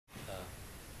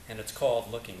and it's called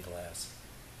Looking Glass.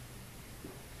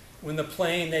 When the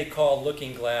plane they call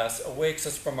Looking Glass awakes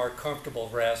us from our comfortable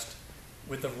rest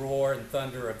with the roar and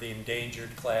thunder of the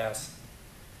endangered class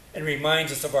and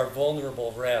reminds us of our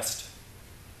vulnerable rest.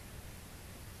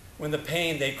 When the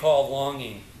pain they call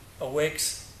longing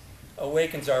awakens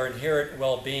our inherent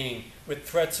well-being with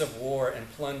threats of war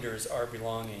and plunders our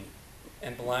belonging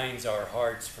and blinds our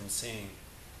hearts from seeing.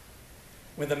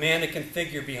 When the mannequin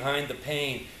figure behind the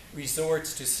pain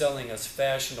resorts to selling us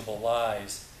fashionable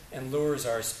lies and lures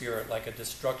our spirit like a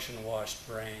destruction-washed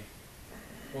brain,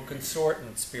 we'll consort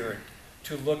in spirit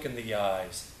to look in the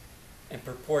eyes and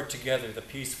purport together the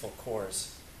peaceful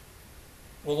course.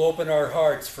 We'll open our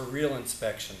hearts for real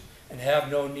inspection and have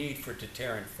no need for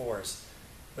deterrent force,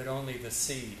 but only the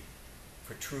seed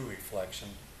for true reflection.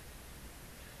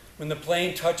 When the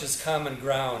plane touches common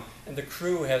ground and the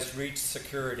crew has reached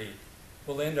security,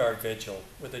 we'll end our vigil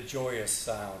with a joyous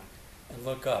sound and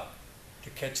look up to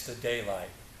catch the daylight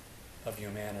of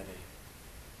humanity.